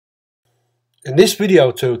In this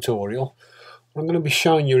video tutorial, what I'm going to be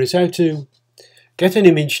showing you is how to get an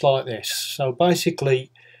image like this. So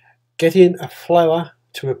basically, getting a flower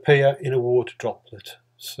to appear in a water droplet.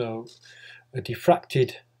 So a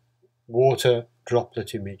diffracted water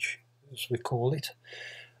droplet image, as we call it.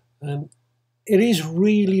 It is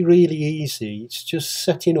really easy. It's just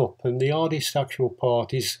setting up, and the hardest actual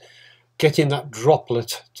part is getting that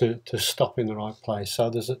droplet to stop in the right place.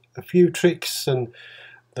 So there's a few tricks, and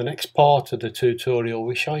the next part of the tutorial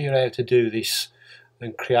we show you how to do this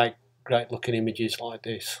and create great looking images like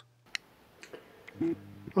this.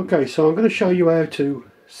 Okay, so I'm going to show you how to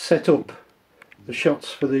set up the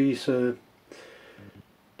shots for these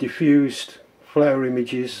diffused flower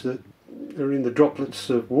images that are in the droplets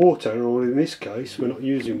of water, or in this case we're not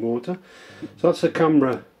using water. So that's the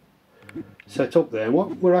camera set up there, and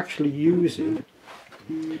what we're actually using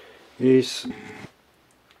is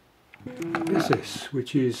this,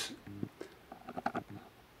 which is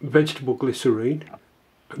vegetable glycerine,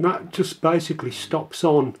 and that just basically stops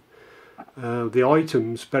on the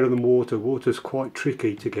items better than water. Water's quite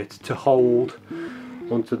tricky to get to hold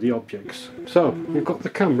onto the objects. So we've got the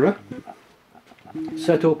camera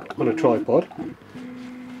set up on a tripod.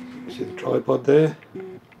 See the tripod there?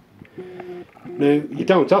 Now you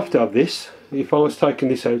don't have to have this. If I was taking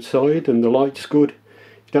this outside and the light's good,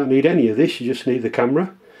 you don't need any of this, you just need the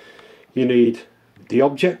camera. You need the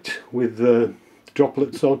object with the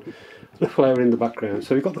droplets on, and a flower in the background.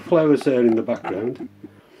 So we've got the flowers there in the background.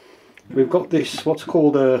 We've got this, what's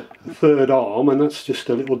called a third arm, and that's just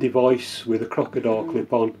a little device with a crocodile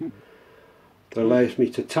clip on that allows me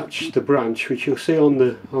to attach the branch, which you'll see on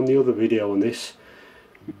the other video on this.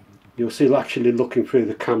 You'll see actually looking through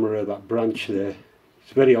the camera that branch there.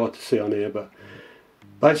 It's very hard to see on here, but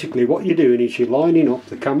basically what you're doing is you're lining up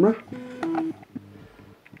the camera,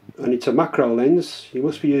 and it's a macro lens. You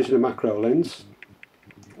must be using a macro lens,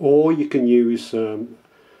 or you can use a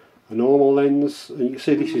normal lens. And you can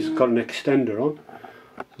see this has got an extender on,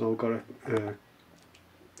 so I've got a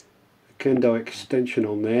kendo extension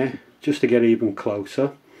on there just to get even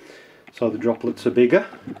closer, so the droplets are bigger.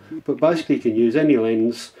 But basically you can use any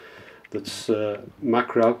lens that's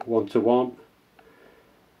macro 1:1,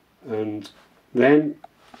 and then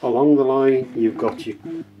along the line you've got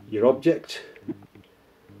your object.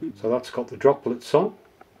 So that's got the droplets on,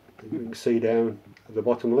 you can see down at the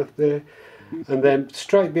bottom left there, and then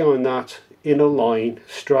straight behind that, in a line,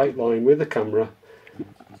 straight line with the camera,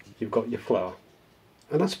 you've got your flower.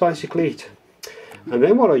 And that's basically it. And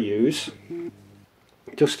then what I use,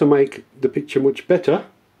 just to make the picture much better,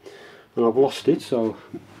 and I've lost it, so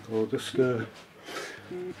I'll just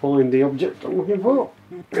find the object I'm looking for.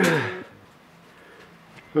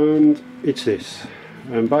 And it's this,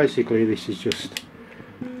 and basically this is just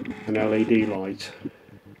an LED light.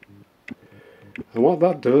 And what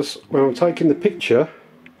that does, when I'm taking the picture,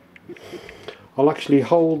 I'll actually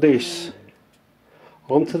hold this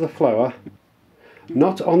onto the flower,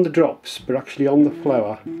 not on the drops, but actually on the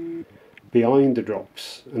flower behind the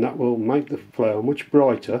drops, and that will make the flower much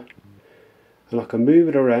brighter, and I can move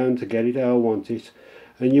it around to get it how I want it,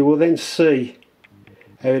 and you will then see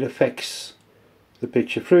how it affects the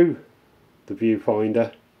picture through the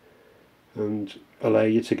viewfinder and allow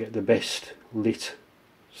you to get the best lit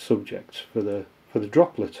subject for the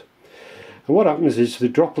droplet. And what happens is the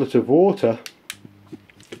droplet of water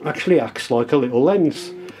actually acts like a little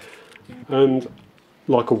lens, and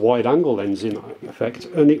like a wide angle lens in effect,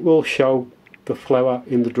 and it will show the flower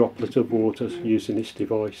in the droplet of water using this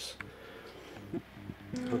device.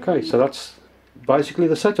 Okay, so that's basically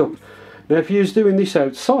the setup. Now if you was doing this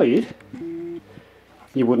outside,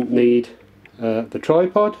 you wouldn't need the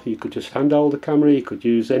tripod. You could just handhold the camera, you could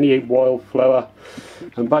use any wildflower,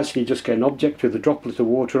 and basically just get an object with a droplet of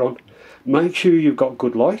water on. Make sure you've got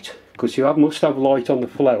good light, because you must have light on the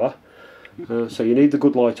flower, so you need the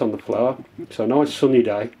good light on the flower. So a nice sunny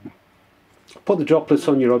day, put the droplets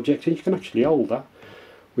on your object, and you can actually hold that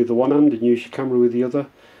with the one hand and use your camera with the other,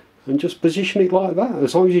 and just position it like that.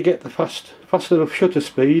 As long as you get the fast enough shutter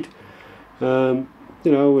speed,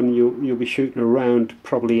 you know, and you'll be shooting around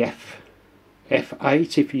probably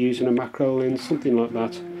f8 if you're using a macro lens, something like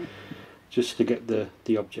that, just to get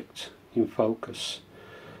the object in focus.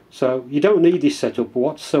 So you don't need this setup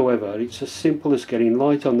whatsoever. It's as simple as getting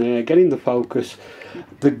light on there, getting the focus.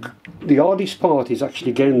 The hardest part is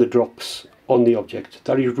actually getting the drops on the object.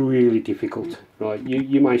 That is really difficult, right?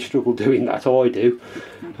 You may struggle doing that, I do.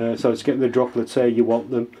 So it's getting the droplets there you want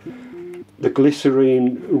them. The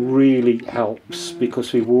glycerine really helps,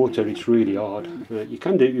 because with water it's really hard. You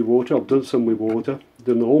can do it with water. I've done some with water,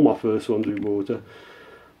 done all my first ones with water,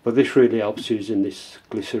 but this really helps using this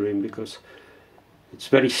glycerine, because It's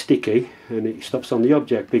very sticky and it stops on the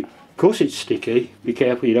object. Because it's sticky, be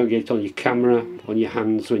careful you don't get it on your camera, on your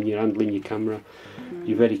hands when you're handling your camera.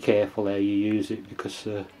 You're very careful how you use it, because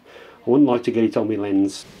I wouldn't like to get it on my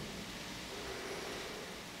lens.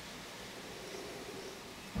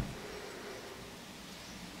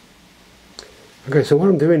 Okay, so what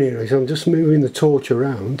I'm doing here is I'm just moving the torch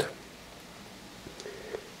around,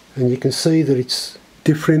 and you can see that it's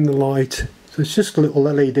differing the light. So it's just a little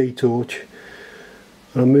LED torch,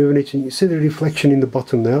 and I'm moving it, and you see the reflection in the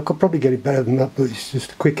bottom there. I could probably get it better than that, but it's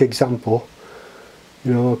just a quick example.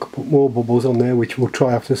 You know, I could put more bubbles on there, which we'll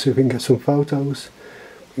try after, see if we can get some photos.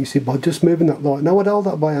 You see, by just moving that light, now I'd hold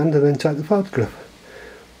that by hand and then take the photograph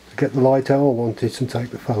to get the light how I want it and take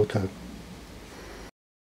the photo.